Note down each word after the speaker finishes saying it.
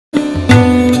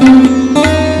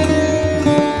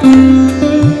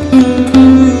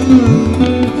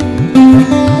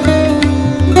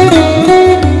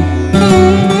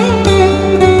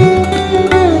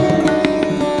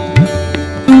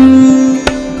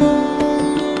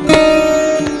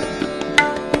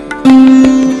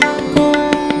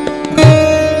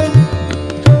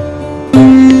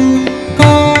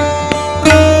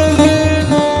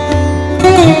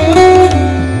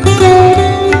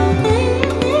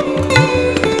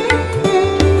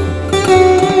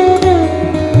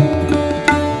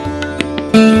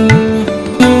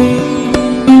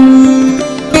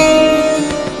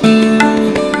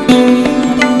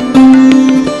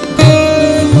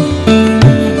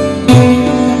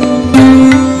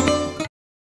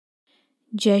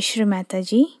जय श्री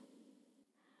माताजी।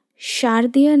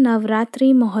 शारदीय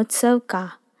नवरात्रि महोत्सव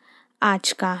का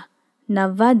आज का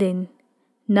 9वां दिन,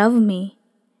 नवमी,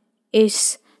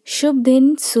 इस शुभ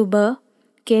दिन सुबह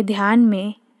के ध्यान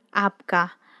में आपका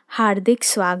हार्दिक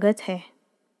स्वागत है।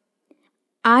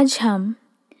 आज हम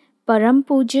परम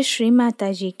पूज्य श्री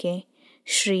माताजी के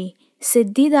श्री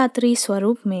सिद्धिदात्री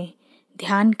स्वरूप में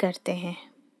ध्यान करते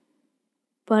हैं।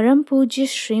 परम पूज्य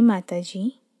श्री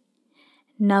माताजी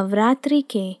नवरात्रि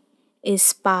के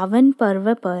इस पावन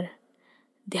पर्व पर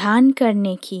ध्यान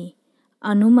करने की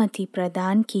अनुमति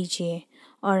प्रदान कीजिए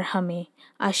और हमें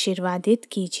आशीर्वादित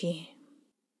कीजिए।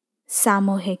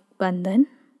 सामूहिक बंधन।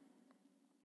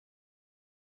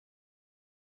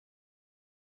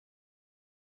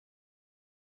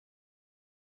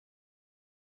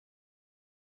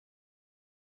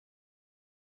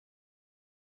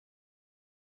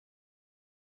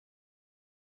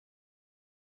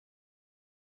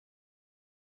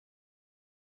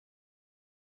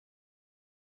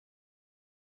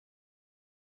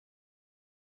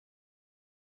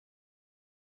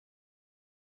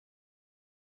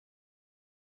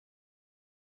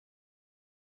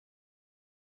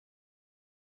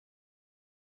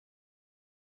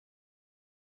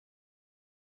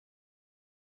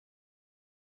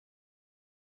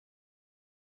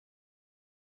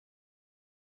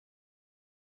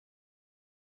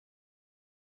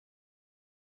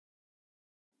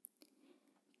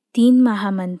 तीन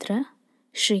महामंत्र।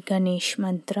 श्री गणेश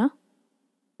मंत्र।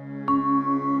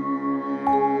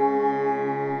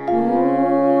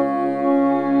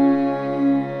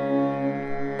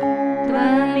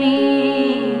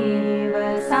 त्वमेव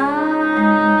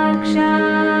साक्षात्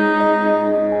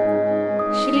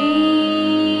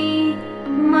श्री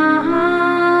महालक्ष्मी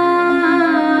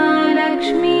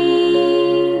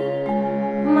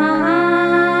महासरस्वती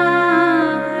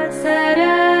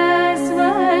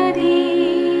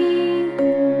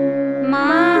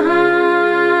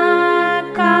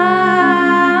महाकाली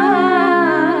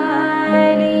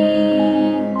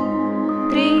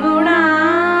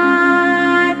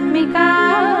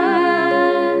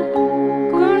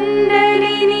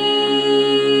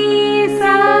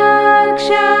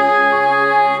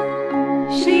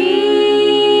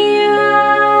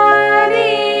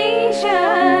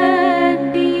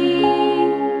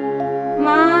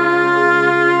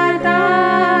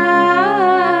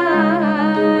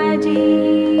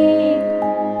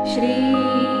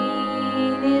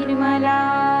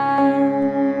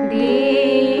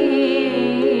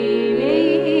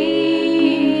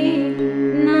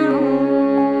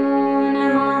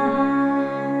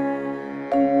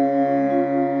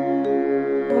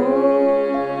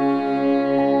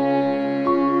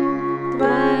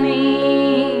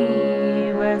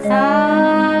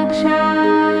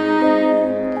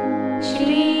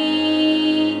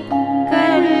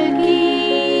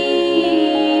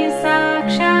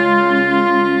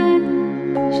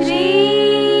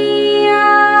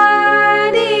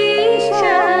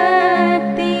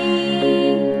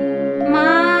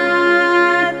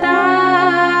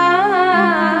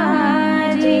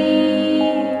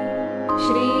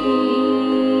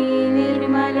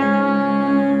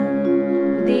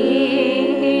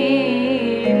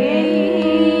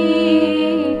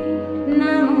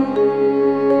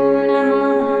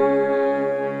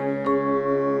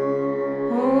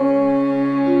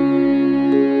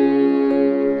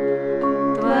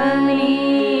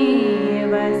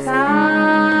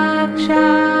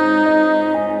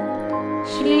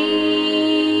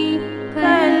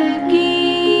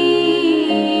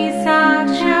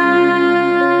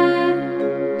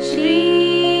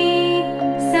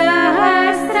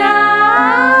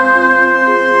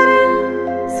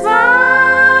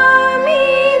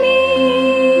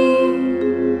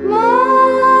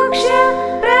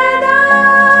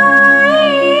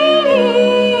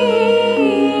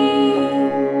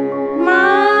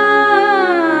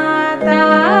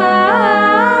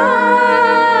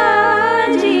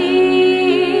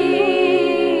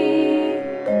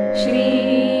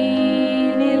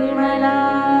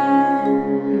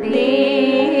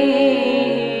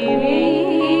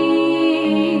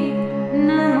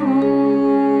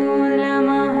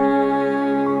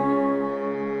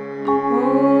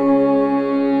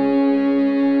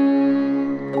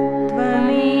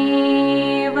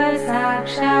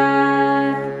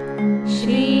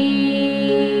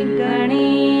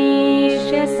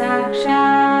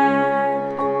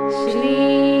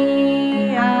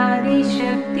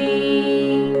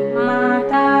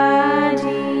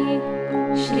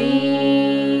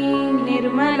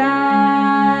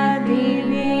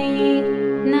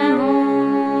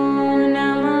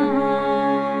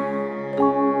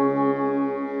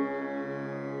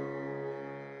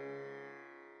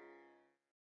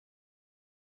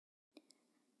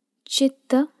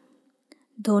चित्त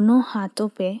दोनों हाथों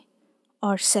पे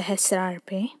और सहस्रार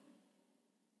पे।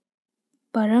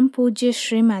 परम पूज्य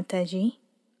श्री माताजी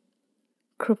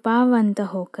कृपावंत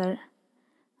होकर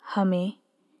हमें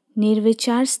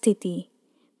निर्विचार स्थिति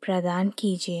प्रदान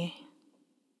कीजिए।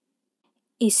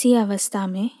 इसी अवस्था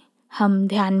में हम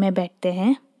ध्यान में बैठते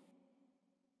हैं।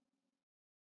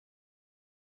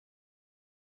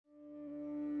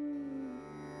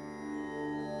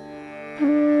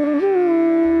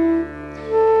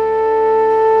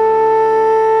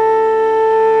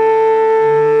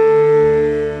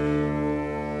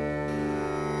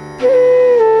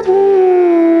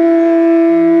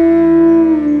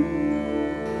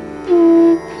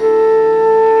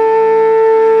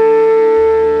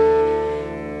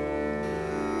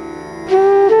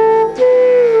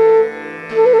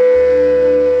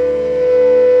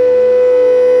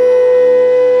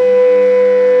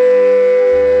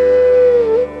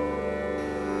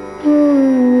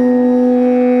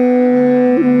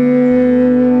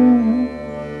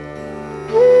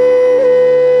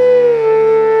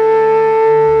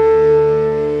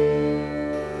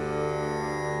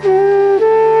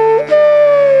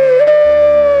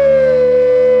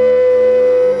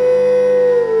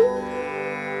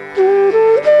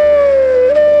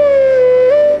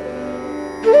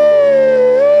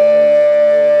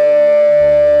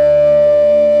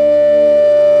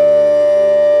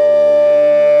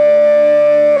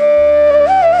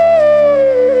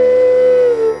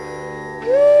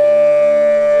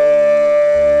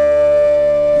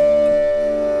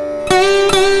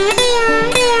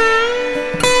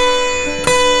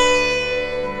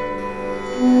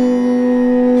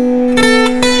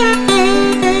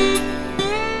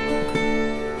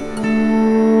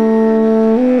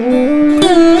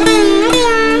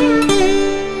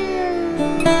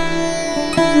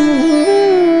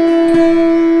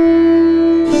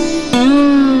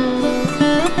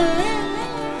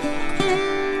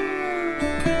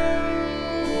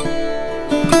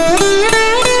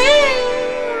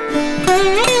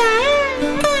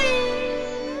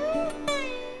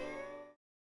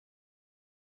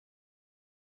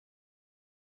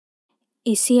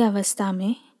 इसी अवस्था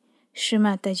में श्री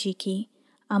माताजी की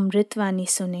अमृतवाणी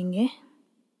सुनेंगे।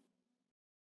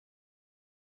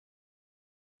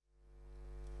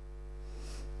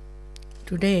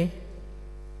 Today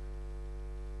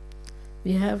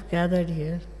we have gathered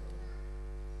here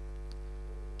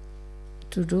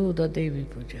to do the Devi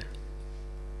Puja.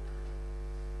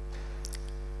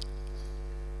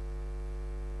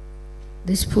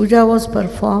 This puja was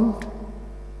performed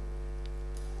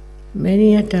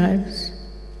many a times,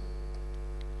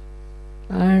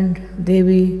 and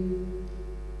Devi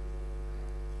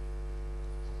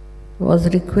was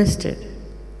requested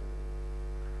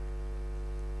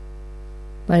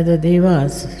by the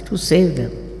Devas to save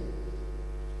them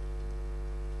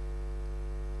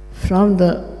from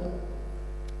the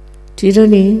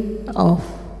tyranny of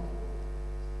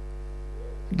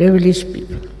devilish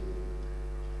people.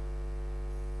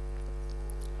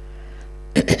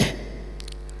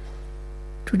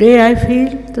 Today I feel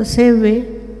the same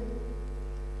way,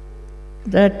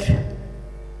 that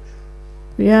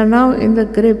we are now in the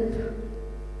grip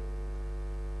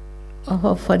of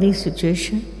a funny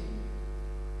situation,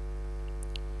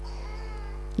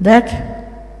 that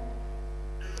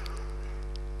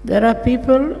there are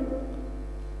people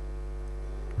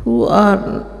who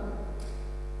are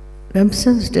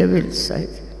themselves devils,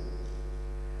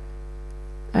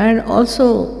 and also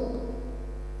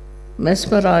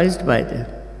mesmerized by them,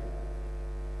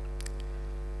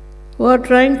 who are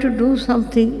trying to do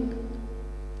something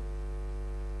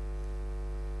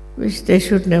which they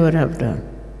should never have done.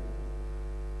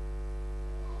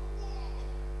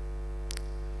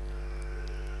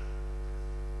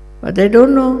 But they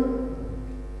don't know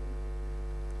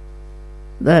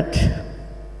that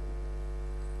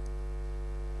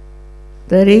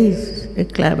there is a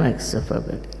climax of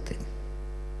everything.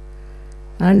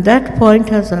 And that point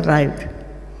has arrived,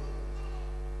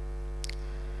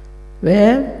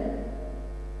 where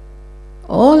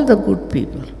all the good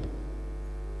people,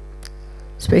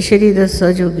 especially the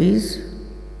Sahajogis,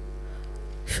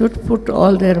 should put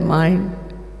all their mind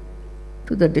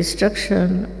to the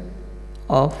destruction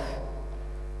of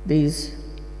these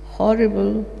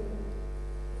horrible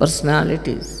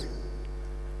personalities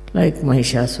like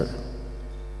Mahishasura.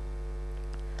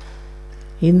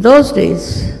 In those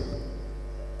days,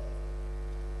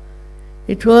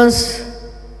 it was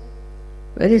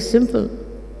very simple,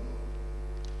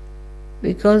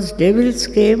 because devils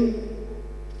came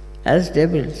as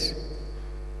devils,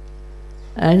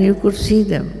 and you could see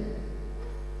them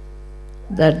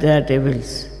that they are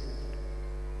devils.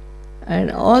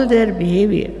 and all their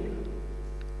behavior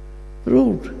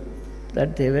proved that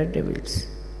they were devils.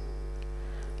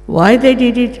 Why they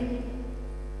did it?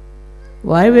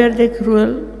 Why were they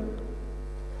cruel?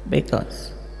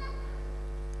 Because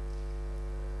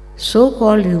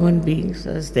so-called human beings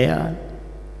as they are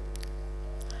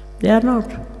not.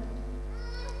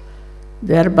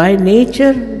 They are by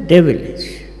nature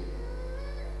devilish,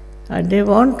 and they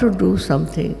want to do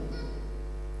something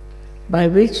by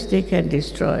which they can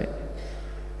destroy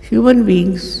human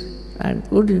beings and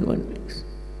good human beings.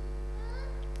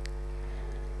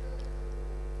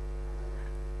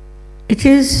 It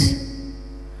is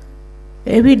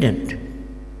evident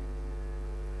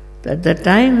that the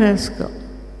time has come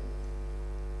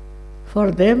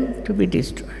for them to be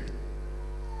destroyed.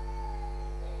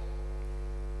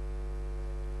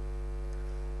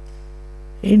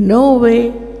 In no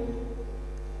way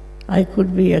I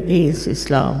could be against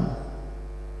Islam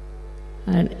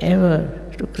and ever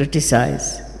to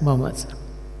criticize Muhammad.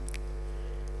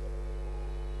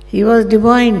 He was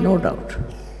divine, no doubt,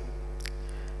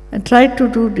 and tried to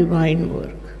do divine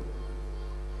work.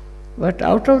 But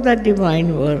out of that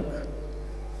divine work,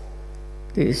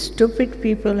 these stupid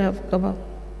people have come up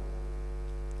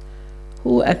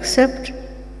who accept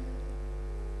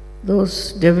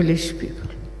those devilish people.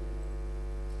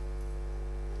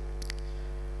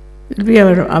 We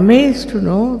are amazed to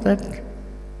know that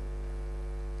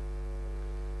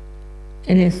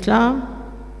in Islam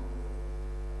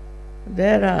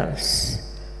there are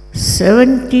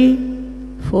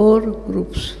 74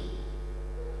 groups.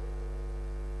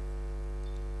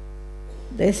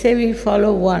 They say we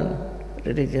follow one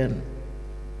religion,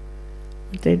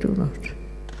 but they do not.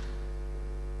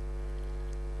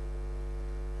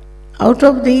 Out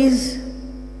of these,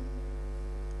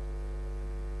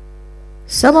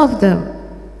 some of them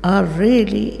are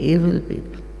really evil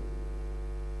people.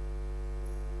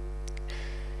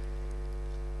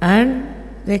 And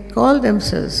they call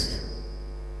themselves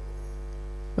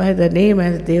by the name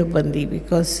as Devbandi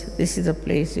because this is a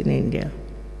place in India.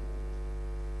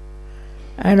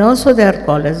 And also they are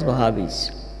called as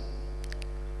Wahhabis.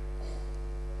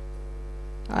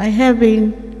 I have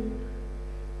been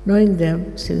knowing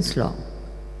them since long.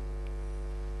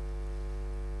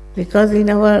 Because in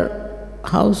our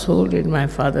household, in my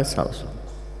father's household,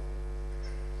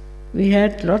 we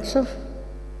had lots of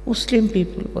Muslim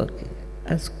people working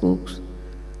as cooks,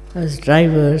 as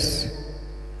drivers,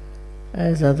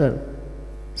 as other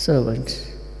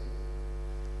servants.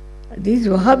 These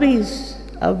Wahhabis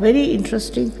are very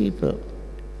interesting people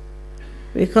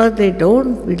because they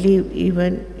don't believe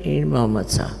even in Muhammad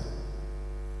Sahib.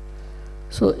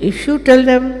 So if you tell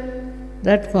them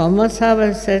that Muhammad Sahib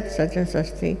has said such and such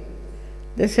thing,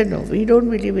 they said, no, we don't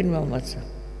believe in Muhammad Sahib.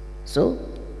 So,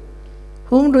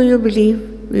 whom do you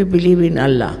believe? We believe in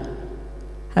Allah.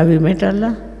 Have you met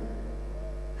Allah?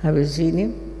 Have you seen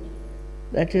Him?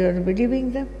 That you are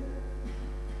believing them?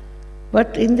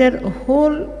 But in their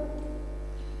whole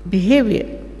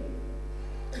behavior,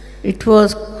 it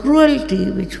was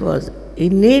cruelty which was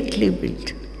innately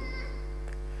built.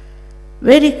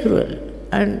 Very cruel.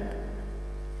 And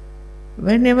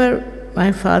whenever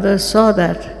my father saw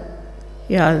that,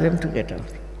 he asked them to get out.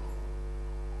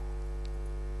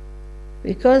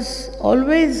 Because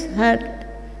always had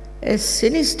a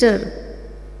sinister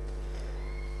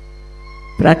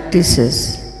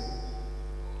practices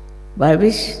by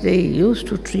which they used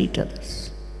to treat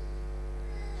others.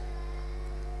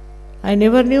 I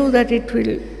never knew that it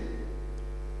will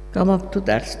come up to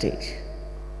that stage.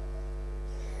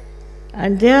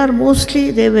 And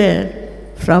they were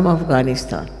from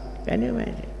Afghanistan. Can you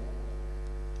imagine?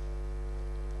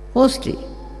 Mostly.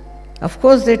 Of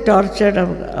course, they tortured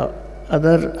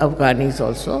other Afghanis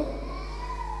also.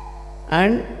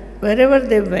 And wherever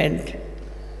they went,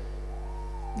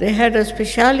 they had a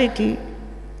speciality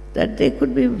that they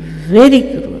could be very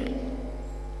cruel.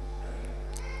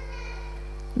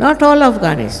 Not all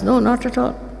Afghanis, no, not at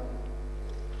all.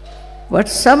 But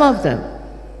some of them.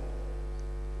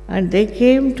 And they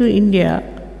came to India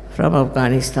from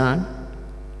Afghanistan.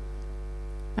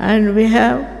 And we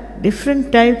have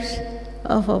different types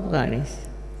of Afghanis.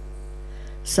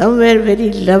 Some were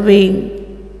very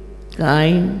loving,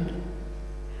 kind,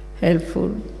 helpful,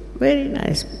 very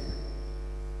nice people.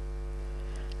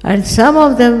 And some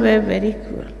of them were very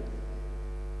cruel.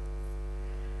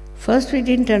 First we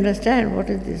didn't understand what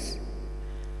is this.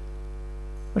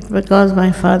 But because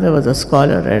my father was a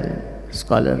scholar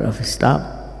of Islam,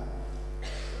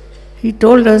 he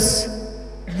told us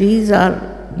these are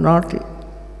not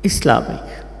Islamic.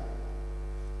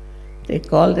 They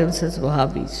call themselves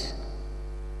Wahhabis.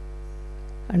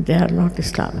 And they are not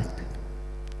Islamic people.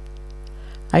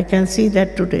 I can see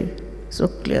that today so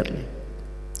clearly.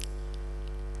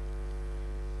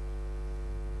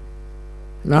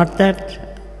 Not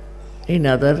that in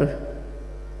other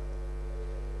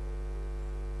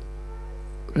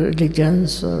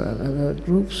religions or other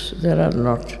groups there are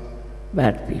not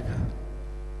bad people.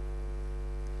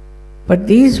 But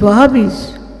these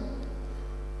Wahhabis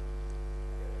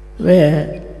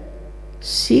were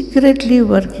secretly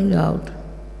working out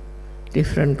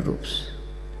different groups.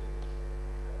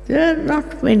 There are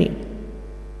not many.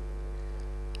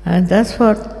 And that's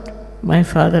what my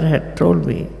father had told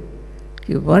me.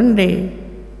 One day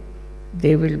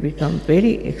they will become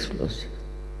very explosive.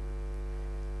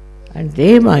 And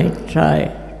they might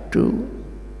try to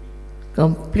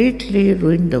completely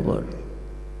ruin the world.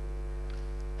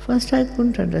 First I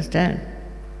couldn't understand,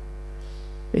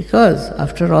 because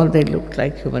after all they looked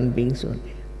like human beings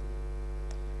only.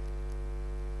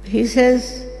 He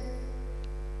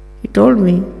told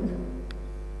me,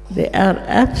 they are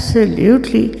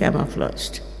absolutely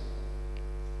camouflaged.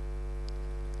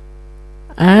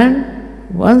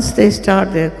 And once they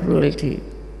start their cruelty,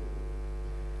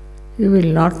 you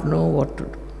will not know what to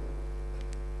do.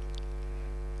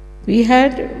 We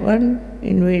had one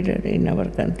invader in our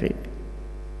country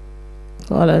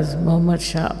called as Muhammad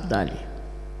Shah Abdali.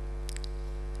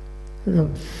 He was a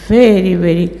very,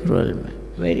 very cruel man,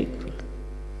 very cruel.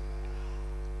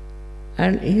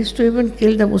 And he used to even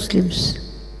kill the Muslims,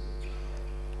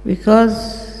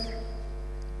 because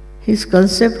his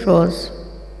concept was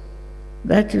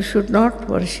that you should not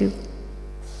worship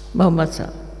Muhammad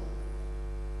Sahib.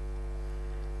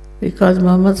 Because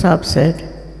Muhammad Sahib said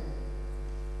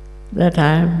that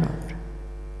I am not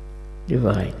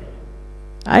divine.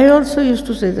 I also used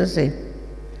to say the same,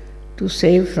 to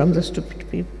save from the stupid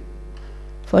people.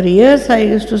 For years I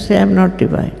used to say I am not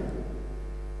divine.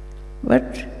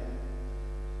 But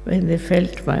when they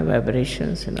felt my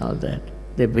vibrations and all that,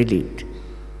 they believed.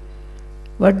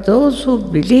 But those who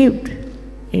believed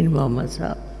in Muhammad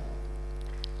Sahib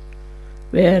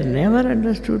were never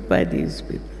understood by these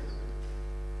people.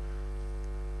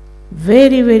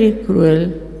 Very, very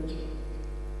cruel,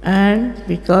 and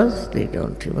because they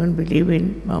don't even believe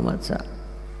in Muhammad Sahib.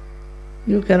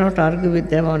 You cannot argue with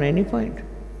them on any point.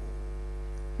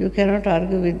 You cannot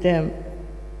argue with them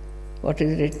what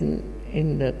is written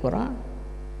in the Quran,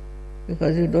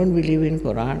 because you don't believe in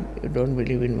Quran, you don't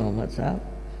believe in Muhammad Sahib,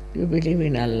 you believe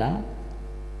in Allah.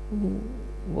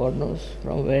 God knows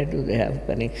from where do they have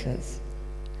connections.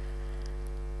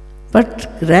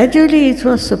 But gradually it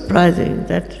was surprising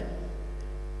that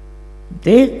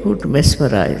they could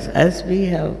mesmerize, as we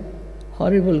have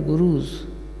horrible gurus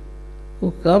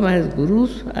who come as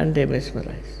gurus and they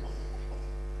mesmerize.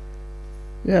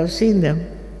 You have seen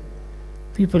them,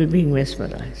 people being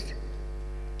mesmerized.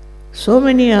 So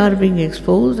many are being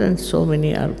exposed and so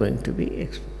many are going to be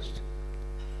exposed.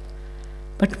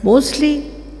 But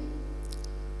mostly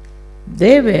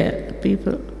they were the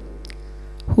people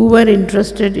who were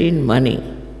interested in money,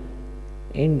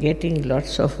 in getting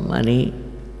lots of money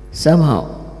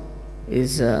somehow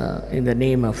is in the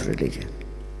name of religion.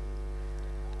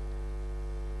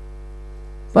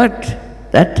 But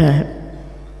that time,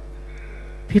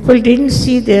 people didn't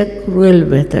see their cruel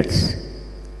methods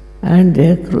and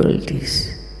their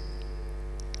cruelties.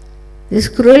 This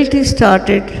cruelty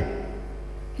started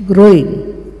growing.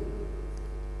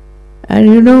 And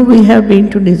you know, we have been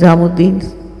to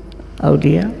Nizamuddin's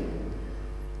Aulia.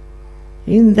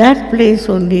 In that place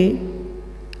only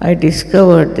I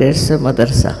discovered there's a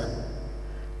madrasa.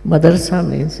 Madrasa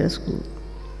means a school.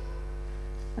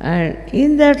 And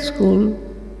in that school,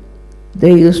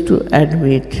 they used to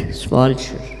admit small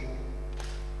children.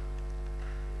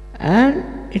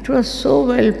 And it was so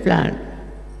well planned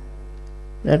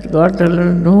that God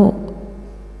alone knows,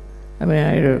 I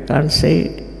can't say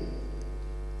it,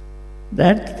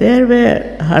 that there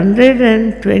were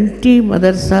 120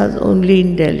 madrasas only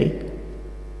in Delhi.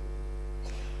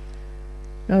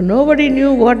 Now nobody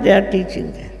knew what they are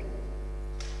teaching there,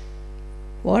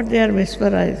 what they are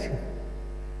mesmerizing,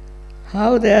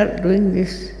 how they are doing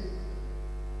this.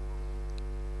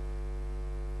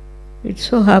 It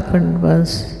so happened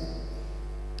once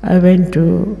I went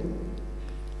to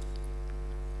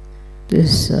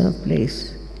this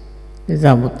place,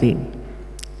 Nizamuddin,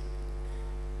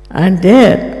 and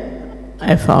there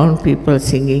I found people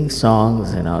singing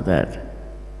songs and all that.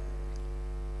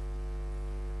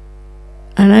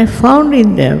 And I found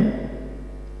in them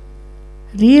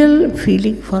real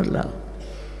feeling for love.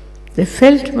 They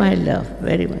felt my love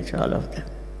very much, all of them.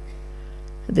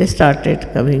 They started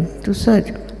coming to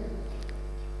Sahajayoga.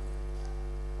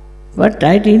 But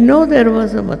I didn't know there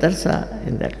was a madrasa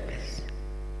in that place.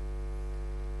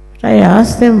 I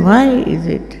asked them, why is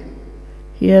it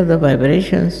here the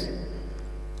vibrations?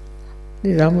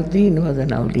 Nizamuddin was an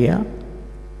awliya.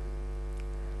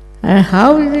 And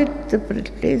how is it the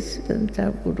place doesn't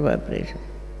have good vibration?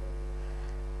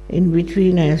 In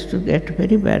between I used to get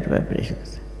very bad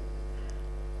vibrations.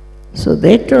 So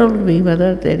they told me,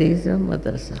 Mother, there is a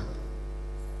madrasa.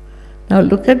 Now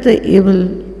look at the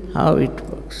evil, how it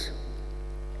works.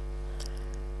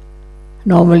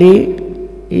 Normally,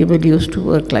 evil used to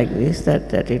work like this,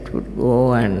 that it would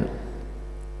go and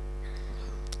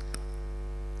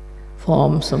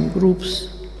form some groups,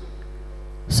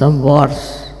 some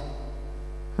wars,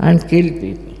 and kill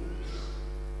people.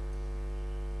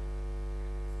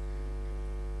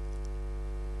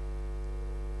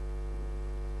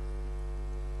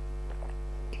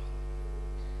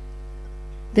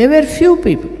 There were few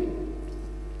people,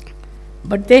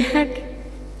 but they had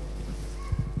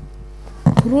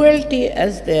cruelty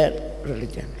as their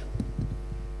religion.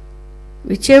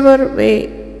 Whichever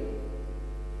way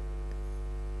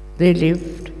they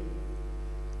lived,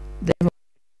 they wanted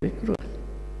to be cruel.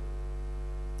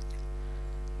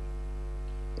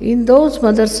 In those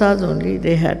madrasas only,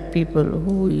 they had people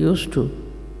who used to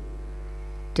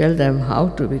tell them how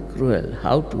to be cruel,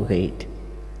 how to hate.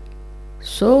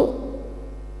 So,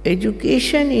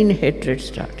 education in hatred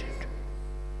started.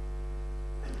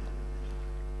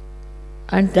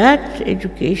 And that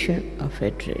education of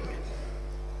hatred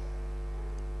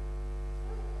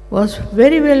was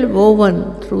very well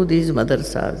woven through these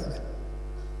madrasas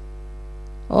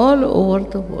all over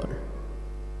the world.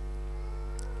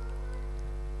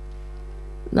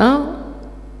 Now,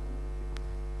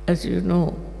 as you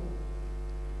know,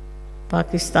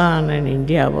 Pakistan and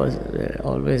India were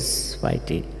always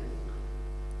fighting.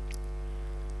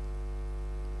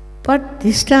 But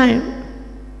this time,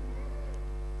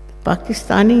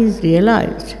 Pakistanis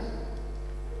realized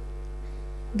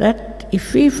that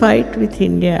if we fight with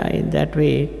India in that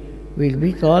way, we'll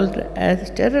be called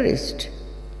as terrorists.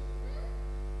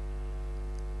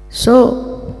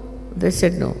 So they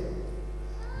said, no,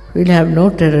 we'll have no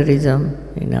terrorism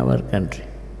in our country.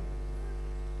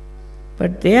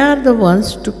 But they are the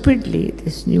ones, stupidly,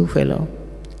 this new fellow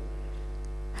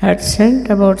had sent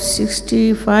about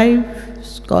 65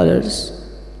 scholars,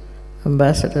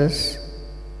 ambassadors,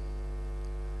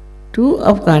 to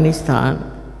Afghanistan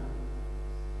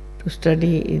to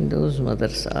study in those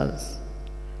madrasas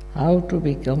how to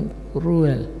become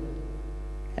cruel.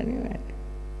 Can you imagine?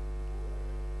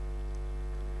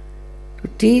 To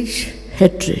teach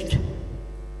hatred.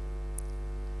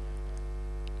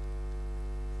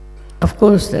 Of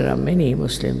course, there are many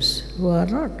Muslims who are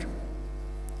not.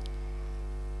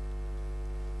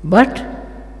 But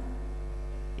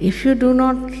if you do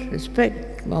not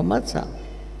respect Muhammad Sahib,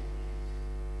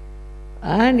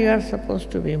 and you are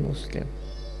supposed to be Muslim,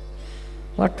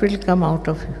 what will come out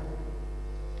of you?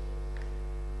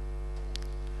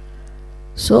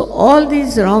 So all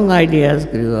these wrong ideas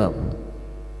grew up,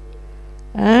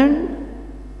 and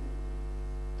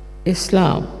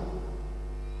Islam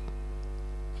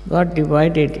got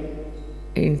divided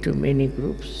into many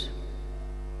groups.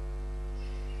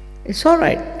 It's all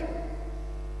right,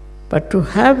 but to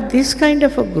have this kind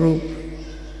of a group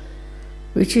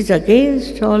which is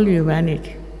against all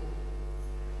humanity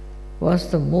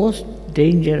was the most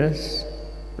dangerous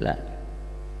plan.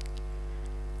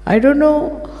 I don't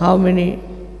know how many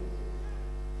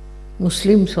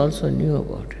Muslims also knew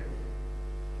about it.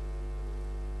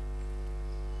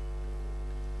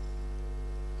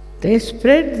 They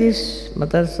spread this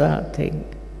madrasa thing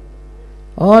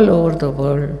all over the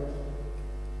world,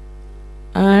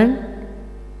 and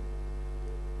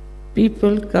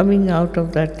people coming out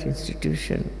of that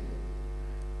institution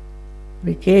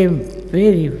became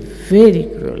very, very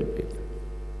cruel people.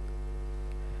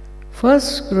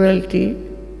 First cruelty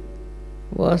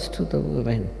was to the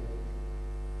women.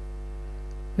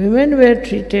 Women were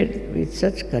treated with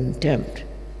such contempt,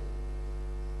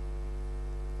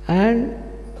 and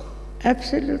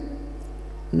absolute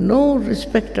no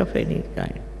respect of any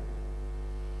kind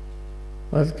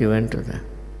was given to them.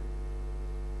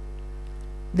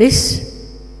 This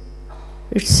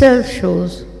itself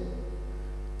shows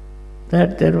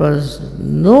that there was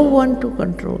no one to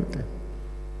control them.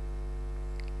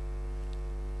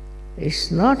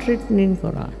 It's not written in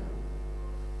Quran.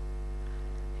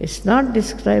 It's not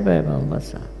described by Muhammad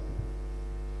Sahib.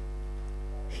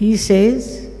 He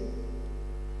says,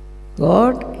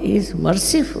 God is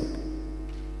merciful.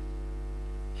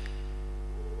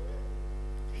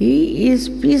 He is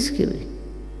peace-giving.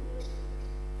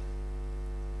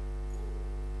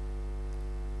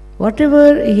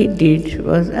 Whatever he did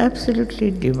was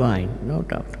absolutely divine, no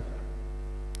doubt.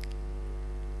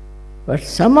 But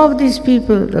some of these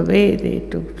people, the way they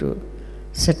took to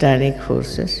satanic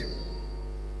forces,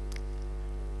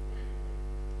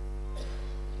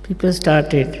 people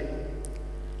started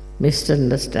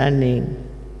misunderstanding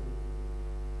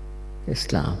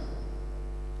Islam.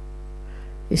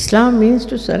 Islam means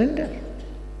to surrender.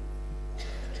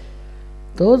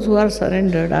 Those who are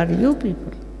surrendered are you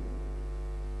people.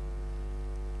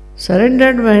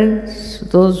 Surrendered means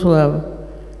those who have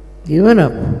given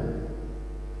up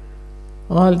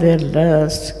all their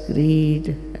lust, greed,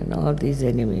 and all these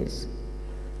enemies,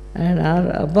 and are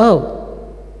above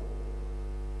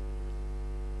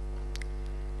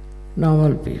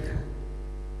normal people.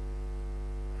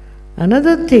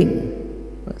 Another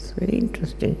thing was very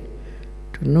interesting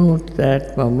to note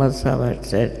that Muhammad Sahib had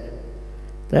said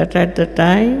that at the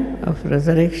time of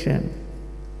resurrection,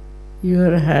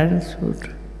 your hands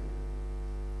would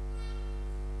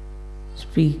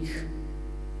speak.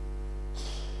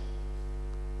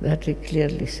 That he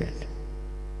clearly said.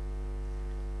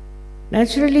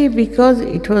 Naturally, because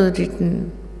it was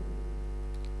written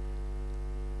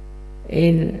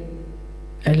in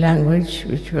a language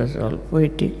which was all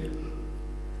poetic,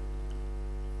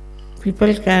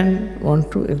 people can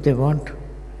want to, if they want to,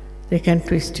 they can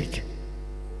twist it.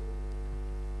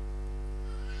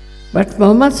 But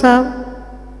Muhammad Sahib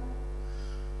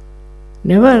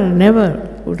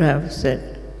never would have said.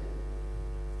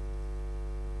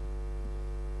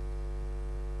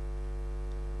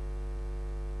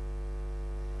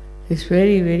 It's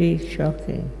very, very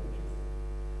shocking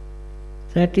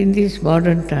that in these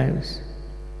modern times,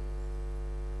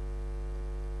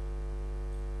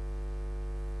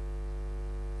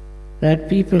 that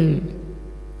people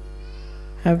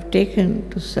have taken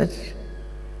to such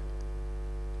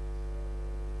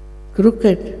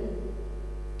crooked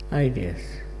ideas.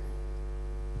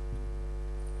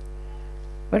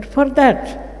 But for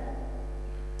that,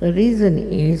 the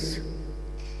reason is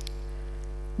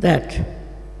that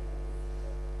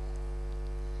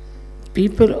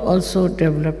people also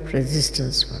develop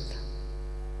resistance for them.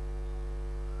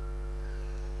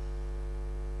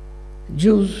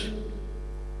 Jews,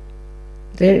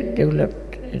 they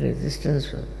developed a resistance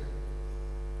for them.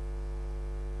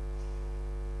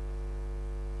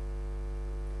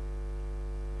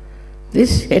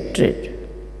 This hatred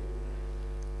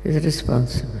is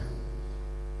responsible.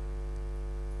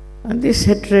 And this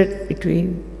hatred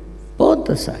between both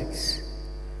the sides,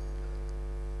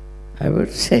 I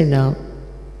would say now,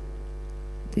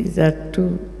 these are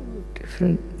two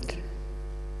different.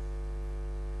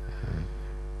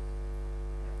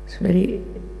 It's very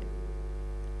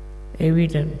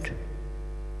evident.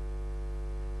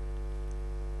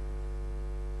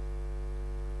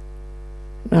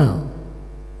 Now,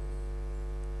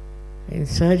 in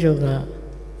Sahajayoga,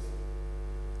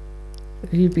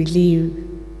 we believe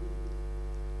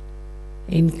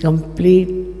in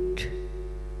complete,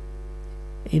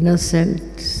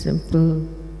 innocent, simple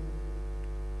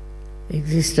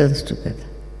existence together.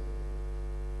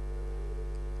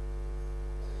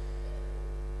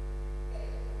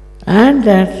 And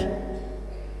that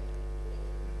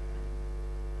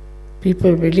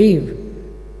people believe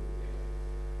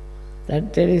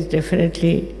that there is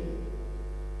definitely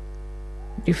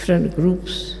different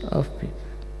groups of people.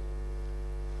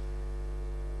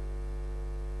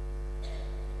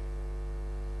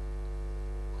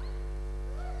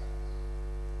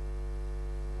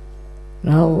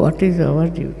 Now, what is our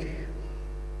duty?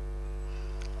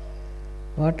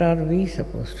 What are we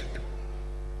supposed to do?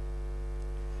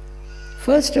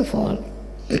 First of all,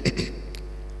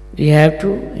 we have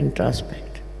to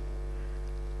introspect.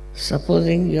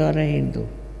 Supposing you are a Hindu,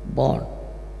 born,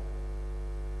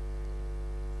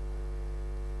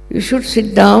 you should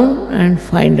sit down and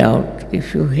find out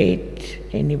if you hate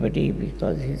anybody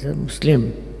because he's a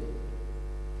Muslim.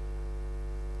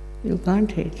 You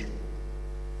can't hate.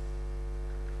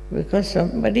 Because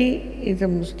somebody is a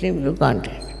Muslim, you can't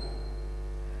hate.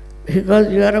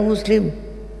 Because you are a Muslim,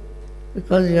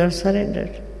 because you are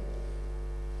surrendered.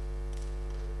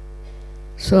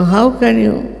 So how can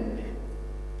you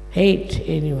hate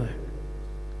anyone?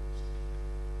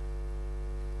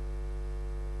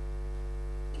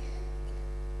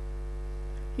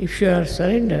 If you are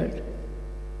surrendered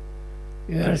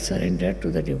to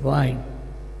the divine.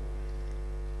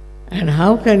 And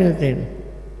how can you then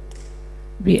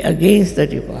be against the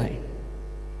divine?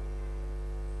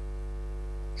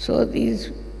 So these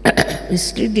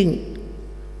misleading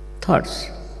thoughts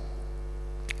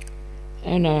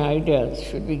and ideas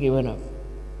should be given up.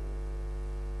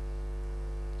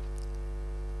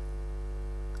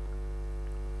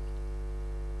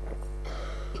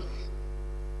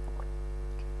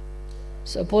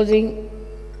 Supposing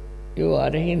you are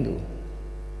a Hindu.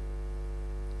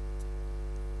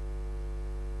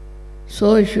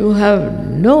 So you have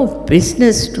no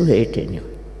business to hate anyone.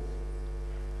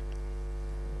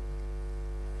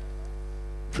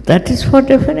 That is for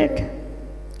definite.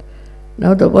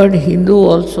 Now the word Hindu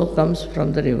also comes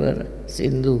from the river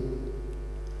Sindhu.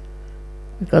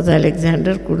 Because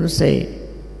Alexander couldn't say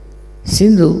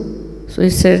Sindhu, so he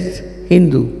said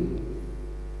Hindu.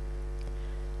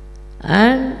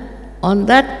 And on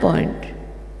that point,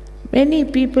 many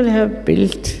people have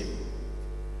built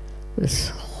this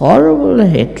horrible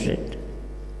hatred.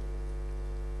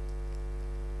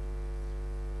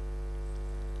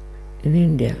 In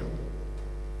India.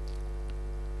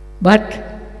 But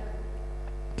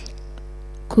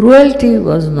cruelty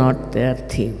was not their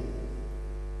theme.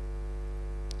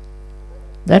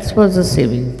 That was the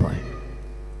saving point.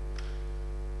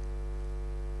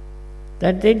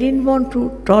 That they didn't want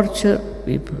to torture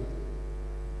people.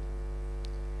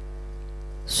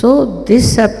 So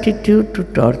this aptitude to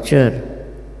torture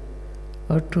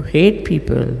or to hate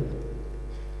people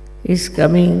is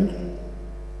coming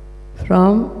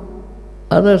from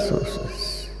other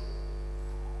sources.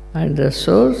 And the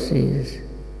source is,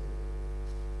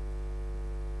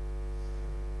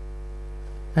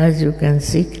 as you can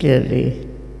see clearly,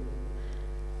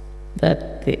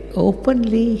 that they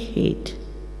openly hate.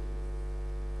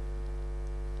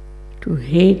 To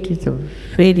hate is a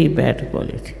very bad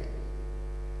quality.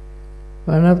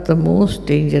 One of the most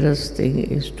dangerous things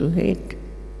is to hate.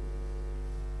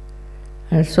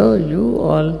 And so you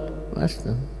all must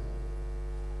know.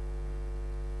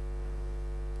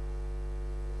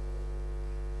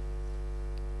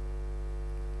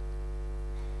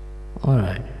 All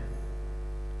right.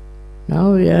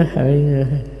 Now we are having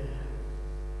a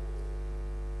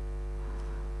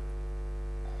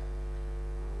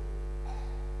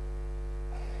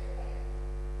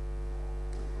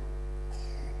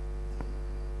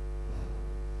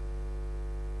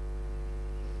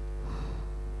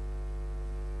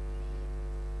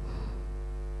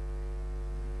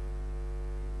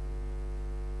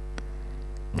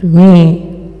to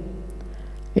me,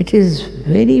 it is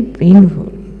very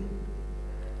painful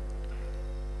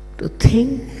to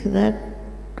think that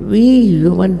we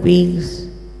human beings,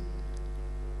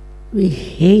 we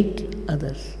hate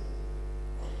others.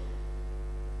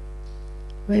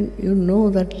 When you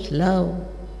know that love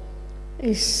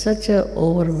is such an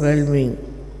overwhelming,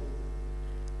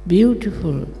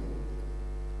 beautiful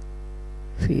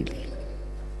feeling.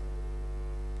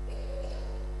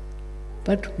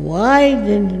 But why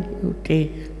then you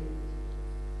take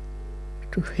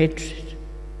to hatred?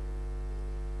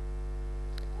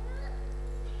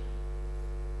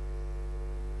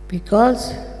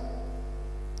 Because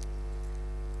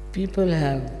people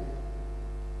have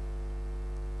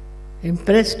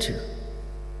impressed you.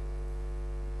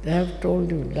 They have told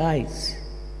you lies.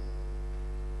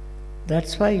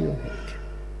 That's why you hate.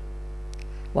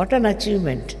 What an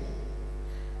achievement!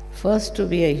 First to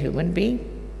be a human being,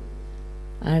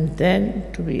 and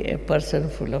then to be a person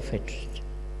full of hatred.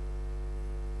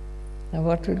 Now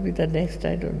what will be the next,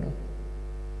 I don't know.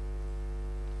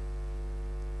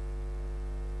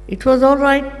 It was all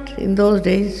right in those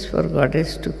days for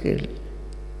goddess to kill.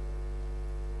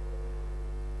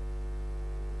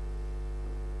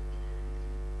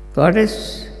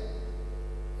 Goddess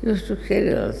used to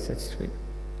kill all such people.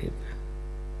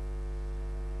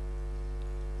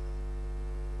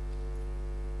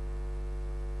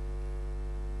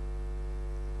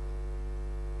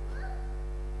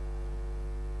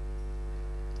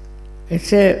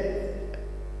 It's a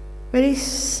very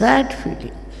sad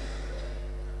feeling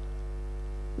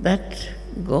that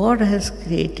God has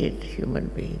created human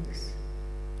beings.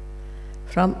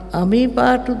 From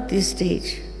amoeba to this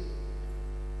stage.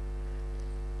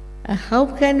 And how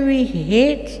can we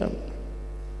hate someone?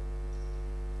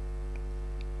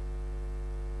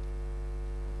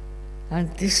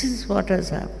 And this is what has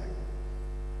happened.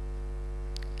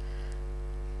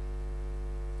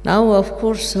 Now, of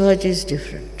course, Sahaj is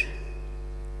different.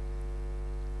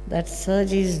 That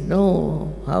Sahajis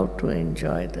know how to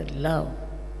enjoy the love.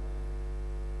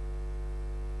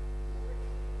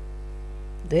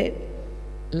 They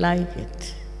like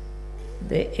it.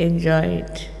 They enjoy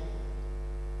it.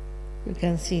 You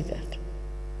can see that.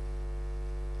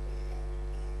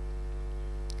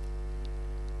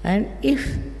 And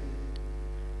if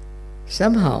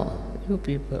somehow you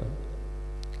people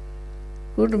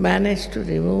could manage to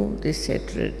remove this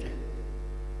hatred,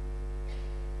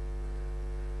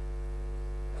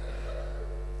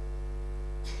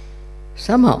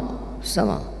 somehow,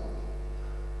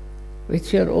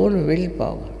 with your own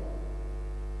willpower,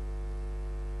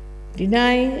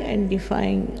 denying and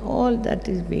defying all that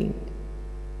is being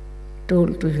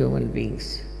told to human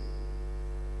beings.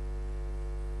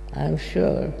 I am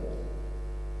sure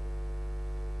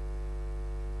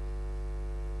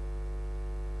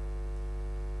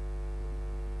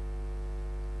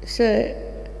it's a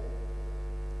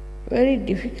very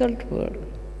difficult world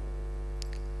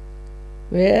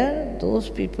where those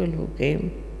people who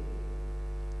came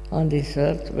on this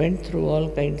earth went through all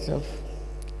kinds of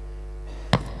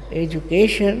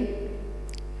education,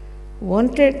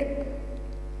 wanted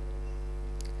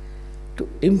to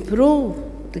improve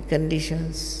the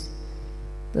conditions,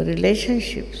 the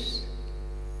relationships,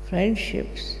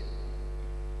 friendships,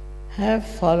 have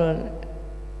fallen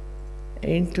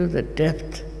into the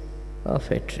depth of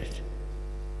hatred.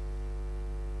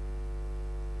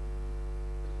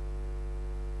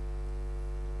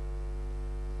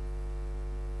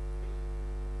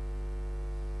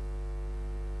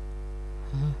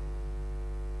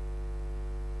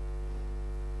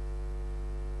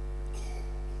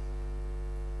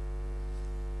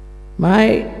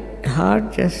 My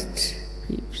heart just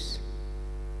weeps.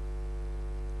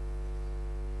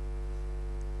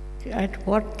 At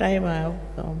what time I have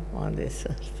come on this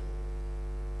earth,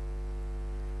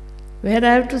 where I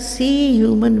have to see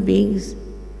human beings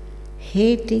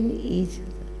hating each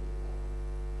other.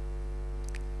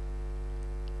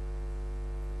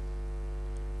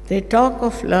 They talk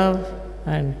of love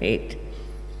and hate.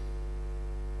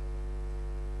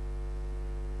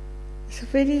 It's a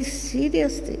very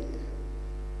serious thing.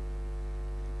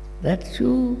 That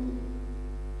you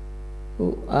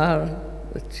who are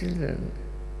the children,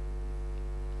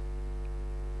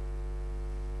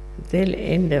 they'll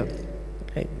end up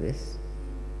like this.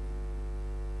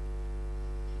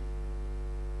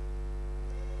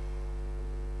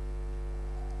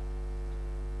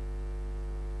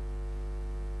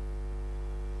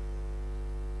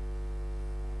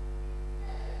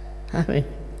 I mean,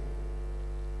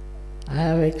 I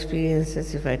have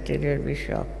experiences, if I tell you, you'll be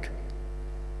shocked.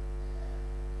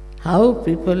 How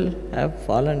people have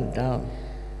fallen down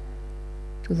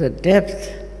to the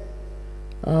depth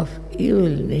of evil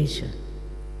nature.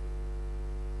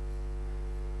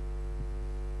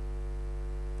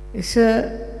 It's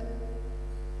a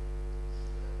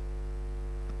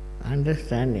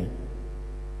understanding.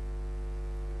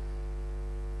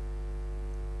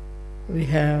 We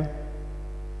have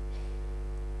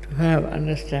to have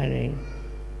understanding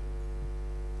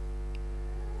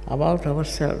about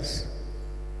ourselves.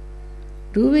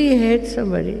 Do we hate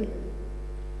somebody?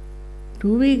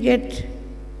 Do we get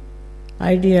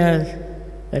ideas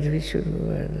that we should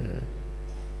do?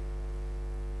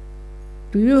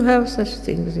 Do you have such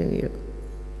things in you?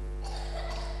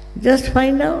 Just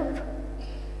find out.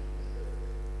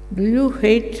 Do you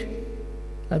hate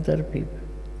other people?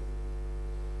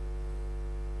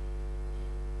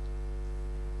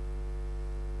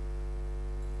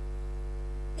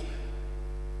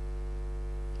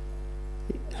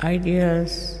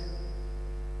 Ideas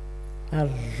are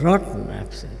rotten,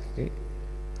 absolutely,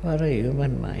 for a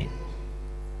human mind.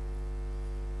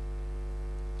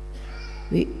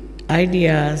 The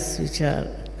ideas which are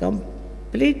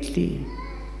completely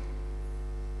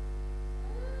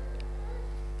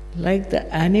like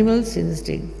the animal's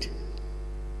instinct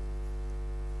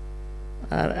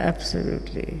are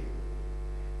absolutely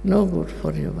no good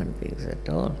for human beings at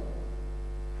all.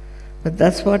 But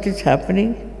that's what is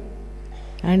happening.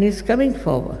 And is coming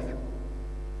forward.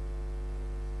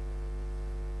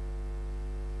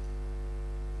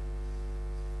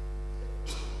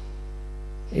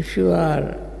 If you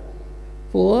are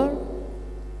poor,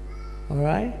 all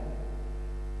right,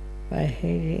 by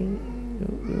hating,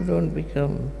 you don't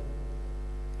become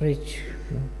rich.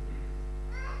 No.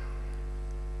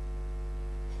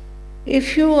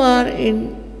 If you are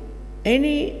in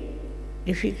any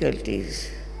difficulties,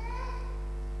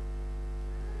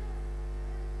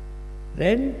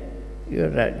 then your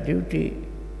duty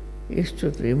is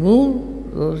to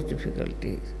remove those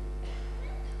difficulties,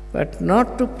 but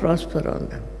not to prosper on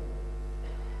them.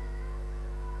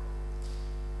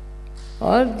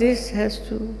 All this has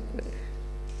to.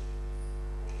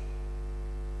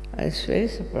 It's very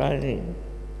surprising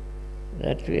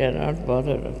that we are not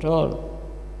bothered at all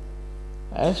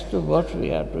as to what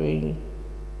we are doing.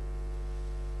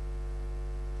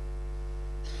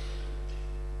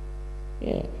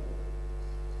 Yeah.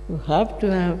 You have to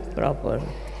have proper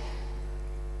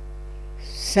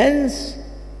sense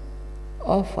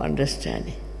of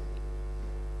understanding.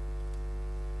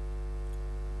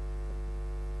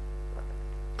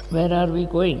 Where are we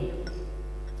going?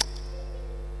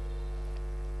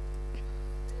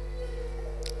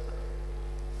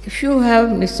 If you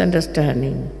have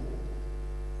misunderstanding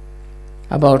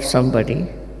about somebody,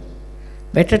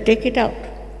 better take it out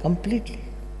completely.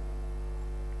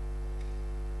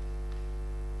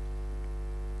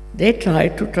 They try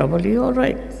to trouble you, all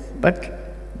right, but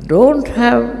don't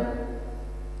have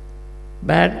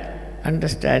bad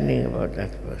understanding about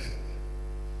that person.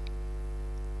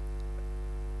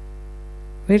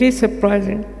 Very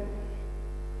surprising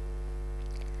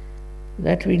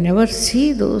that we never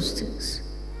see those things,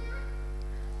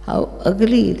 how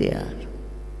ugly they are,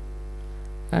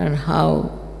 and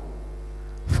how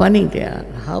funny they are,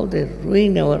 how they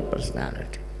ruin our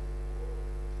personality.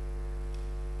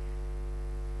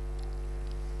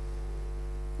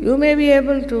 You may be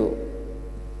able to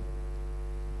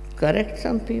correct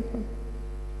some people.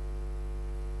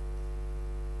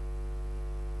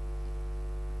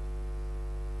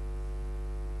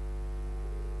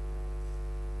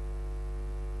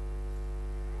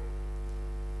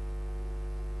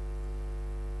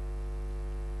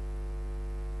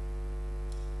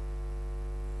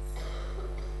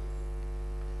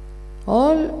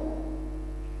 All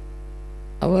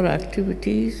our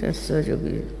activities as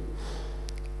Sahajayoga,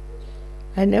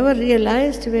 I never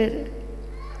realized were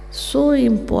so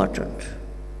important.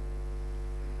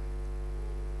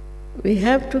 We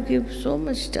have to give so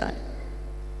much time.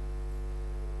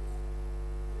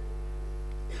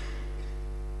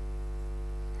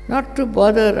 Not to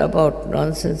bother about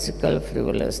nonsensical,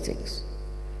 frivolous things,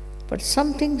 but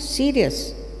something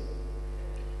serious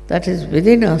that is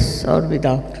within us or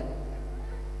without,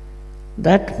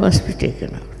 that must be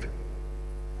taken out.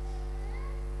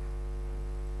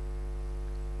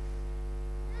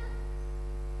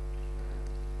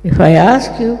 If I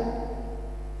ask you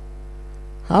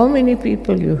how many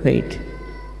people you hate,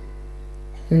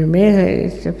 you may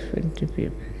hate 20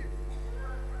 people.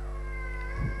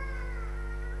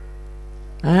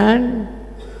 And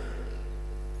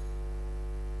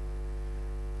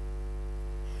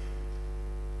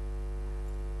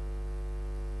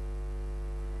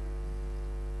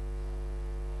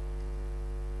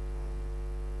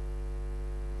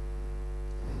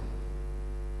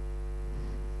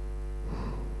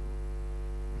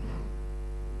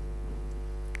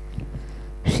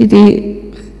see,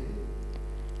 the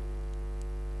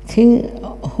thing,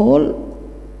 whole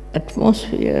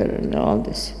atmosphere and all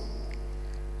this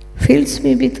fills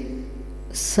me with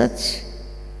such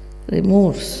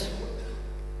remorse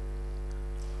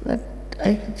that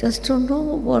I just don't know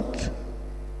what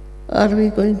are we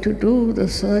going to do, the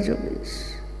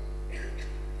Sahajayogas.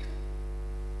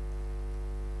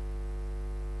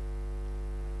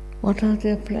 What are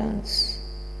their plans?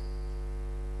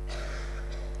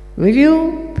 Will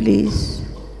you please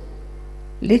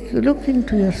look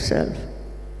into yourself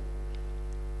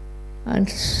and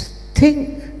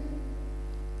think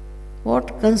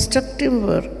what constructive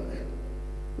work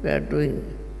we are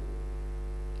doing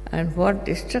and what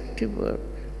destructive work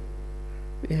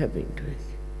we have been doing.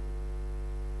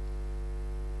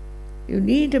 You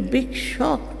need a big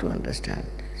shock to understand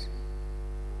this.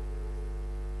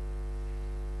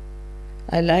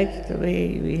 I like the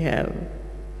way we have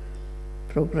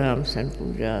programs and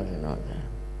pujas and all that.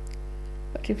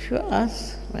 But if you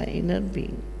ask my inner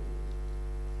being,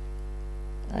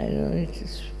 I know it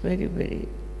is very, very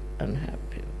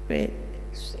unhappy, very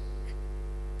sick.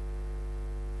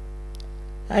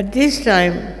 At this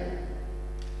time,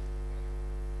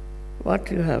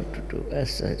 what you have to do as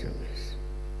Sahajayogas?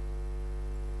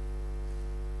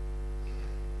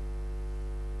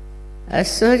 As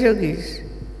Sahajayogis,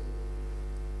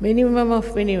 minimum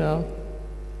of minimum,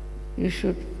 you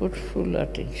should put full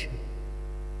attention.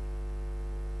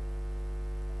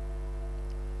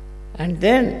 And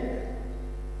then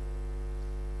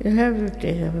you have to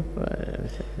take up a...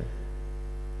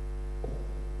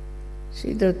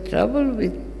 See, the trouble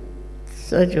with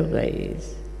Sahajayoga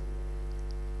is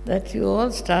that you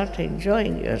all start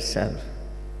enjoying yourself.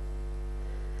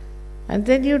 And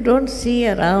then you don't see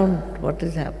around what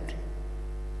is happening.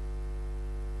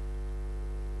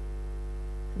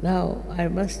 Now, I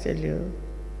must tell you,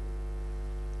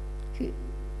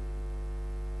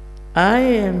 I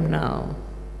am now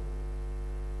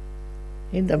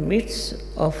in the midst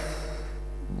of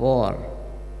war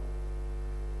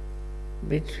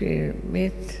between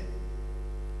myth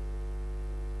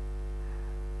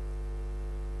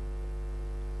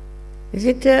is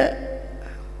it a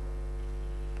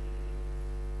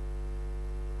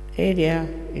area,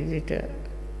 is it a,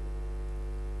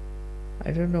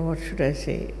 I don't know what should I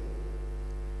say,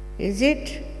 is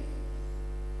it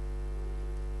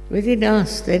within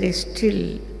us there is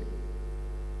still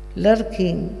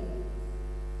lurking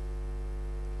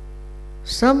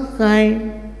some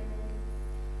kind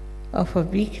of a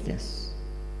weakness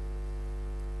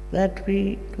that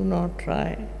we do not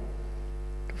try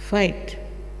to fight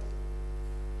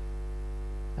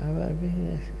our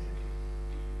weaknesses.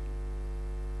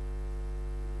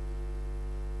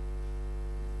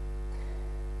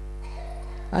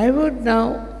 I would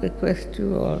now request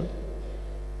you all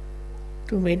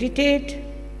to meditate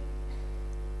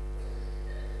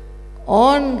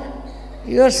on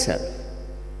yourself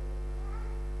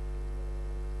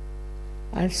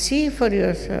and see for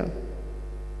yourself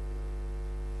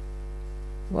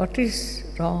what is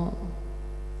wrong.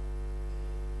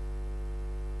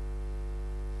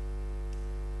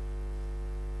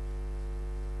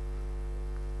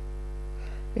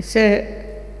 It's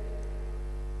a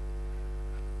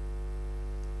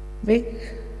big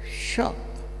shock.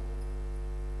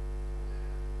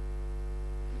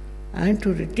 And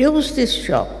to reduce this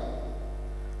shock,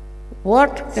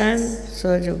 what can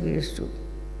Sahajayogis do?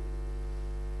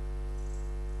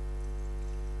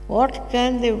 What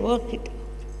can they work it out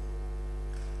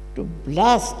to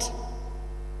blast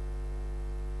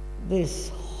this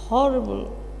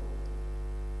horrible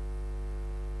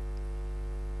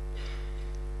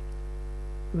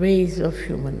ways of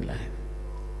human life?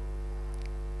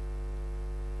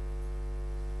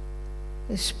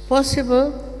 It's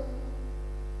possible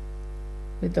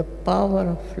with the power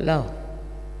of love.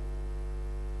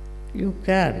 You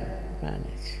can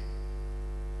manage.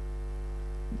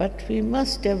 But we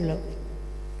must develop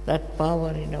that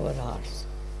power in our hearts.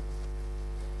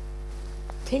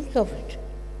 Think of it.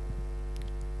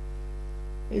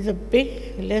 It's a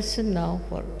big lesson now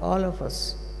for all of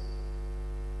us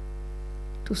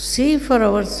to see for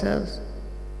ourselves,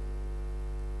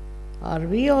 are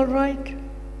we all right?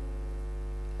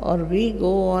 Or we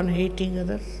go on hating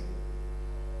others?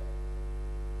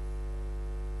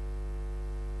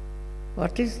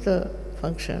 What is the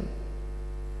function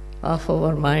of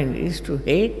our mind? Is to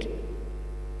hate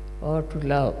or to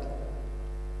love?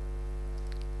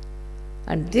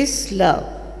 And this love,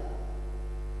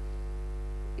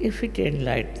 if it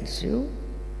enlightens you,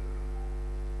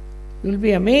 you'll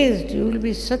be amazed, you will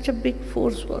be such a big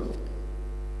force for me.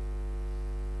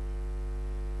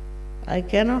 I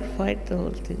cannot fight the whole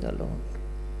thing alone.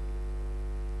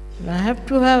 And I have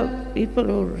to have people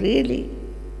who really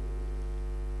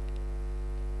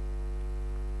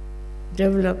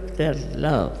develop their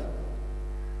love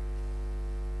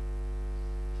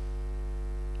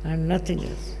and nothing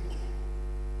else.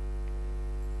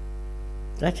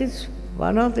 That is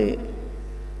one of the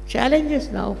challenges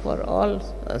now for all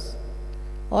of us,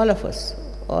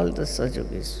 all the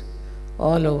Sahajayogis,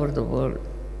 all over the world.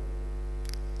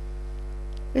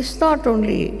 It's not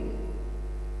only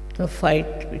the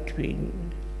fight between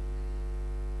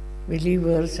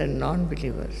believers and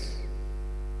non-believers,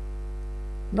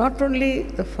 not only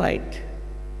the fight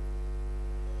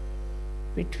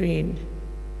between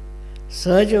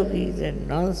Sahajayogis and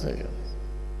non-Sahajayogis,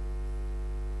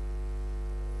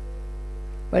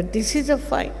 but this is a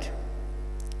fight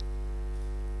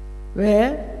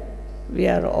where we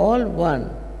are all one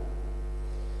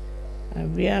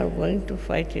and we are going to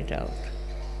fight it out.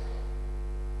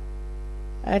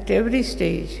 At every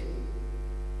stage,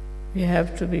 we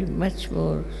have to be much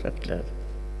more subtler.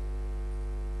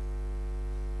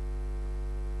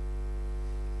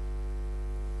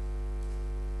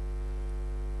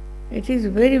 It is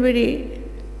very, very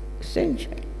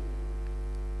essential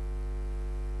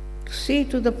to see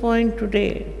to the point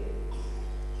today,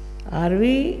 are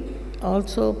we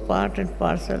also part and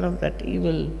parcel of that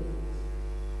evil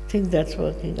thing that's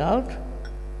working out?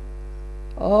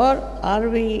 Or are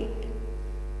we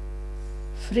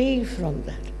free from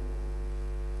that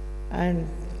and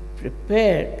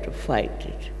prepared to fight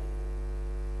it?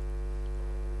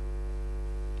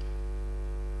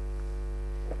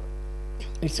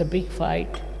 It's a big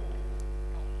fight,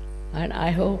 and I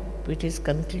hope it is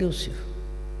conclusive.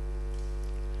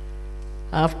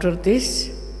 After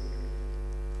this,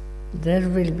 there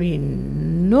will be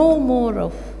no more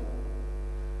of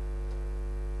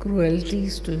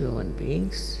cruelties to human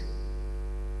beings,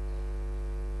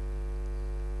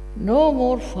 no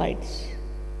more fights,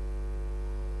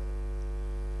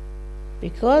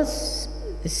 because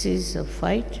this is a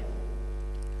fight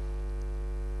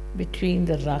between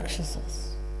the Rakshasas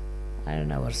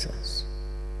and ourselves.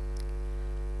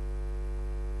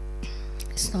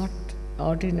 It's not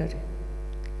ordinary.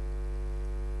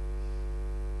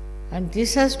 And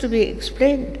this has to be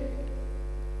explained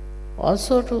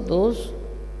also to those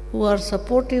who are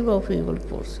supportive of evil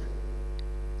forces.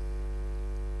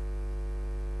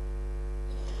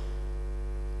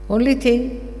 Only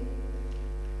thing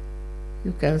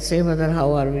You can say, Mother,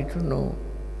 how are we to know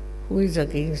who is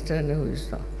against and who is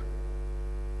not?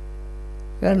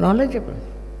 You are knowledgeable.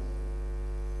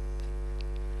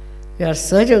 You are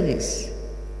Sahajogis.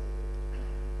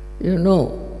 You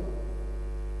know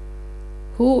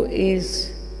who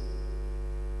is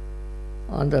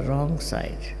on the wrong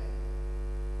side.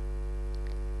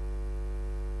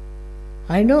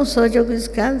 I know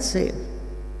Sahajogis can save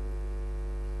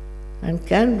and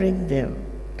can bring them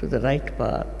to the right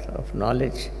path of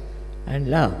knowledge and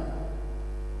love.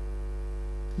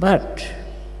 But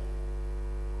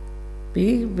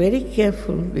be very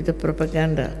careful with the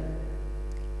propaganda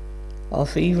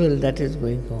of evil that is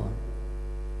going on.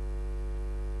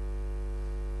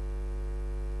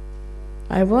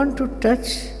 I want to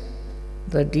touch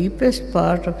the deepest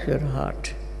part of your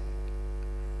heart.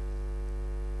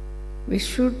 We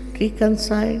should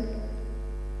reconcile.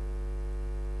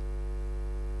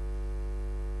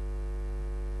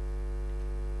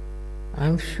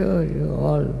 I'm sure you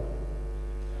all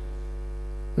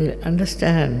will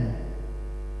understand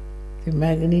the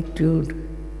magnitude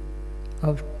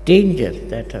of danger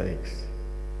that awaits.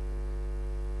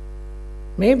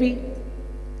 Maybe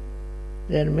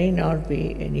there may not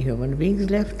be any human beings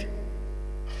left.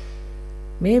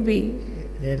 Maybe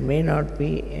there may not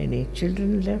be any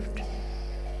children left.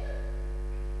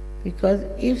 Because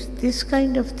if this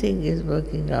kind of thing is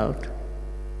working out,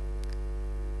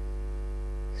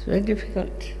 it's very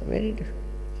difficult, very difficult.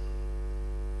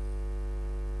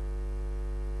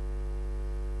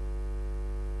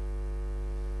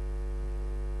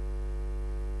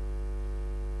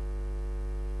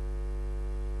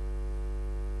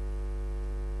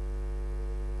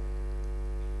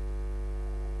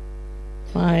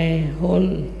 My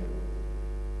whole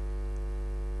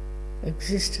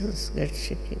existence gets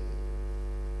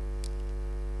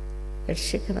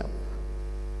shaken up.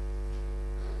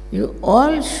 You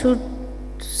all should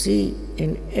see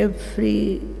in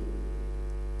every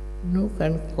nook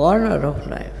and corner of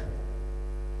life,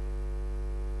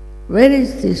 where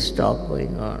is this talk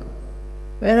going on?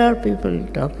 Where are people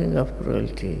talking of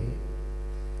cruelty?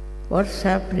 What's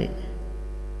happening?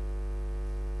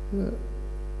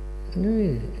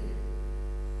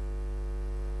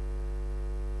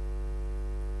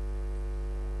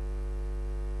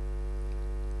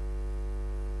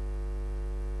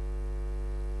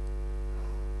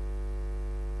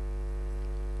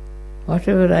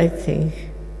 Whatever I think,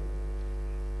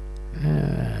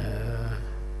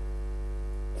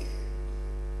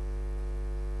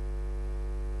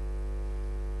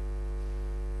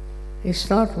 it's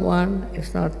not one,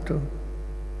 it's not two,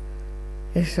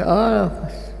 it's all of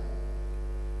us.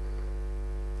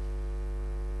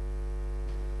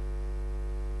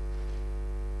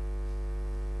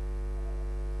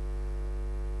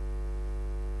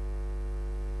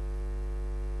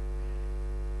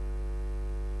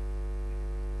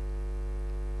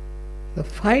 The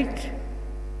fight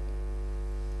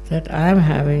that I am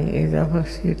having is of a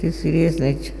serious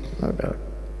nature, no doubt.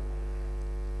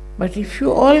 But if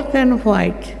you all can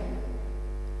fight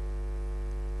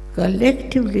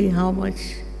collectively, how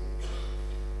much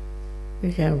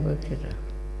we can work it out.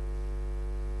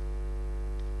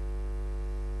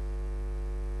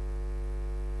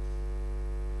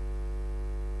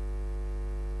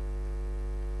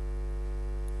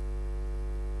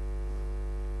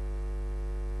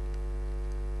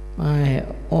 My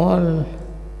all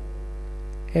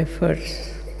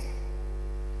efforts,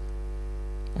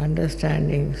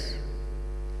 understandings,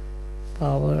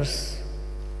 powers,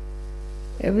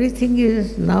 everything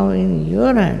is now in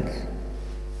your hands.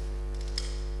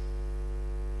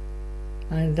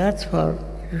 And that's what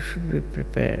you should be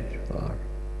prepared for.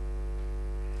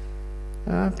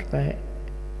 Not by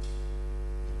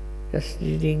just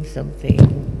reading something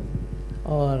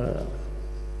or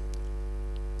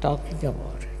talking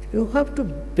about it. You have to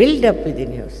build up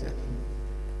within yourself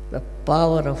the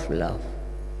power of love.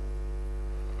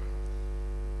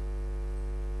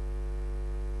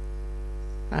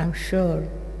 I'm sure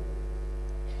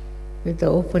with the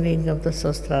opening of the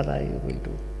Sastrara you will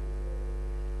do.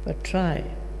 But try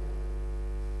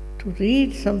to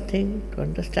read something, to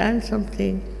understand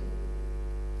something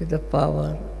with the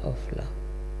power of love.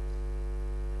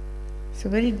 It's a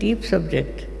very deep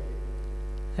subject,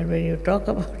 and when you talk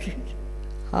about it,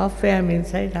 halfway I'm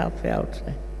inside, halfway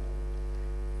outside.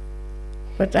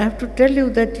 But I have to tell you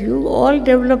that you all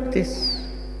develop this.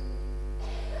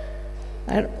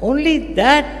 And only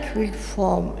that will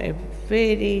form a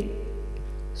very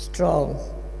strong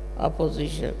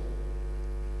opposition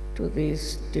to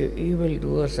these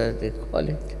evildoers, as they call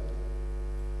it.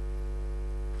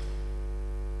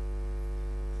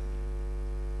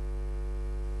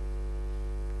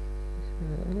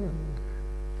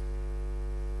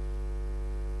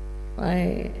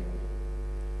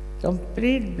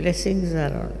 Complete blessings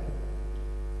are on you.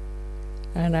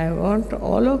 And I want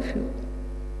all of you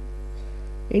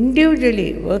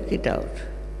individually work it out.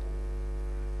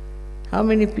 How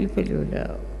many people you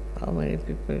love, how many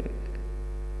people.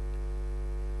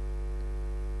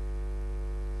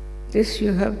 This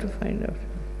you have to find out.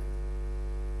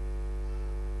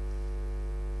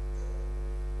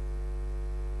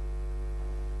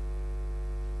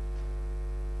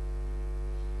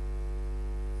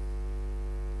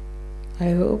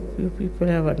 I hope you people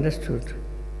have understood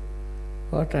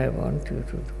what I want you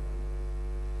to do.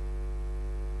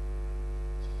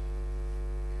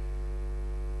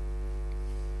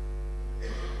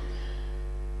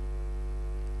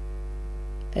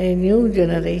 A new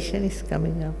generation is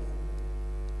coming up.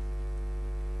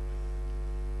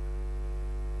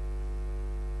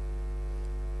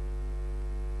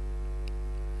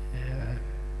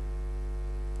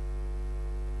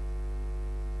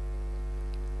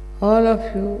 All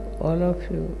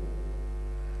of you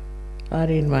are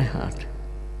in my heart.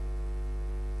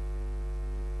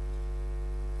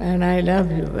 And I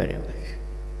love you very much.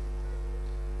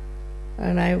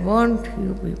 And I want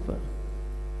you people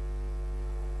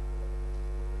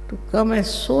to come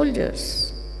as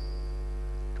soldiers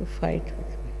to fight with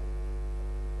me.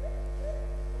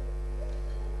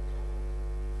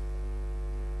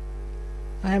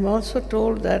 I am also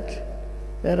told that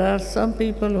there are some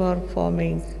people who are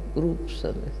forming groups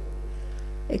and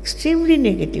extremely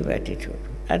negative attitude.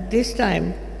 At this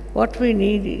time, what we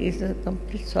need is a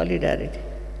complete solidarity.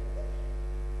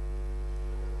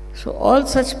 So all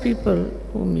such people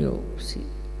whom you see,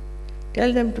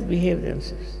 tell them to behave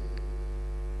themselves.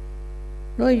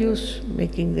 No use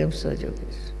making them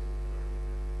Sahajogis.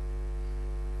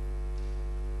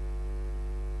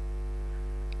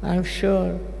 I'm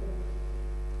sure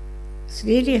it's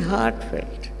really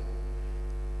heartfelt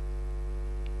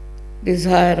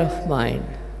desire of mine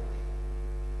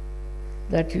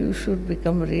that you should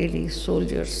become really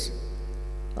soldiers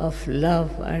of love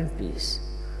and peace.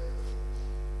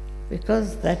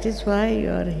 Because that is why you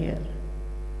are here.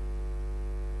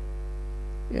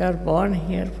 You are born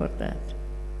here for that.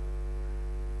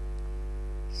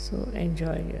 So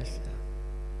enjoy yourself.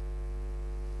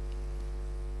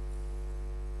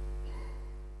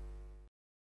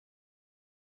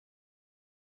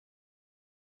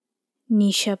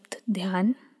 निशब्द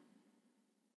ध्यान।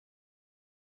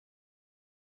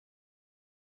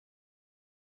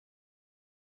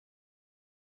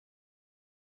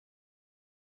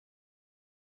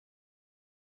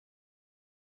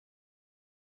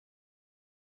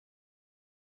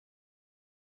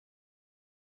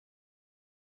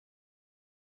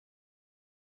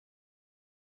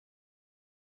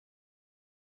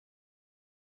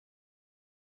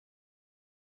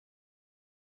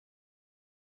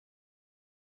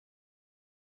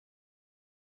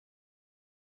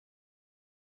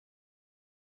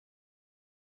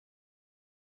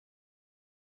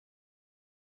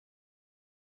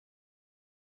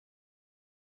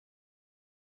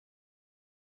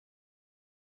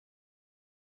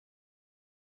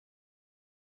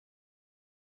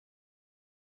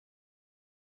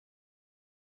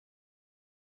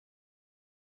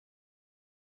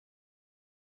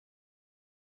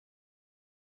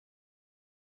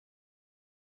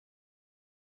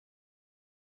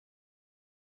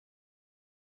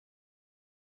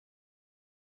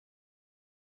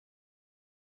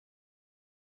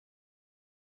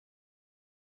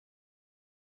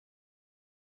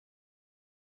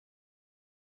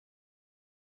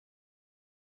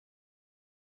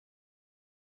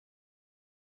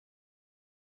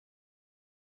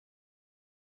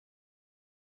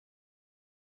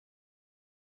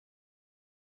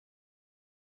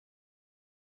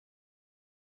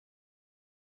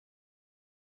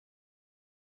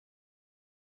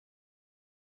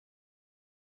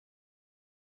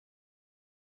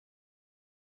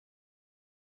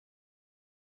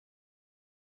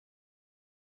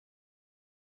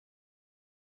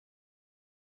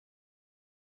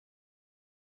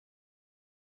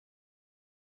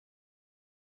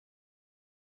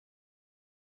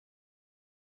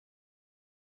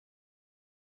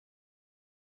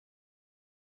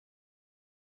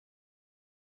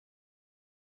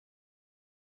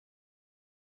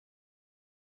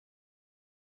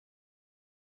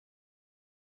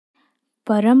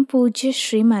 परम पूज्य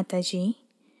श्री माताजी,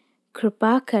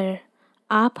 कृपा कर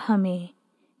आप हमें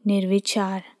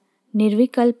निर्विचार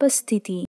निर्विकल्प स्थिति